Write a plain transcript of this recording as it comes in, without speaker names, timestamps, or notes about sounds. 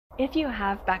If you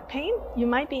have back pain, you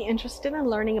might be interested in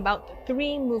learning about the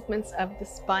 3 movements of the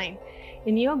spine.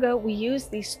 In yoga, we use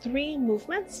these 3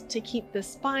 movements to keep the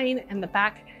spine and the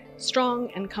back strong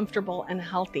and comfortable and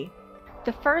healthy.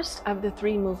 The first of the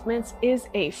 3 movements is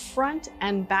a front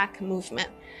and back movement.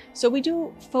 So we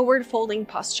do forward folding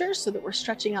postures so that we're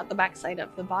stretching out the back side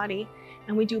of the body,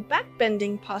 and we do back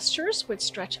bending postures which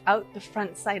stretch out the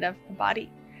front side of the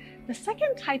body. The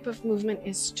second type of movement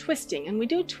is twisting, and we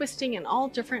do twisting in all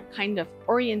different kind of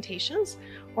orientations.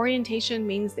 Orientation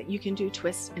means that you can do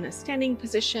twists in a standing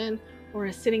position or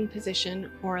a sitting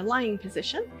position or a lying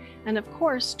position. And of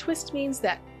course, twist means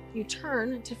that you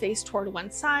turn to face toward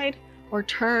one side or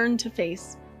turn to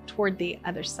face toward the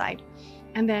other side.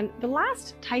 And then the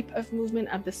last type of movement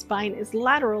of the spine is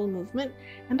lateral movement,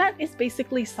 and that is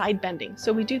basically side bending.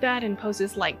 So we do that in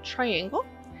poses like triangle.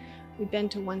 We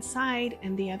bend to one side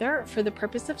and the other for the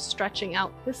purpose of stretching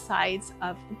out the sides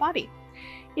of the body.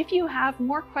 If you have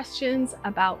more questions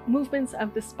about movements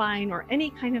of the spine or any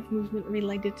kind of movement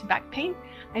related to back pain,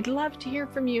 I'd love to hear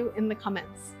from you in the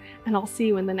comments, and I'll see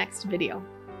you in the next video.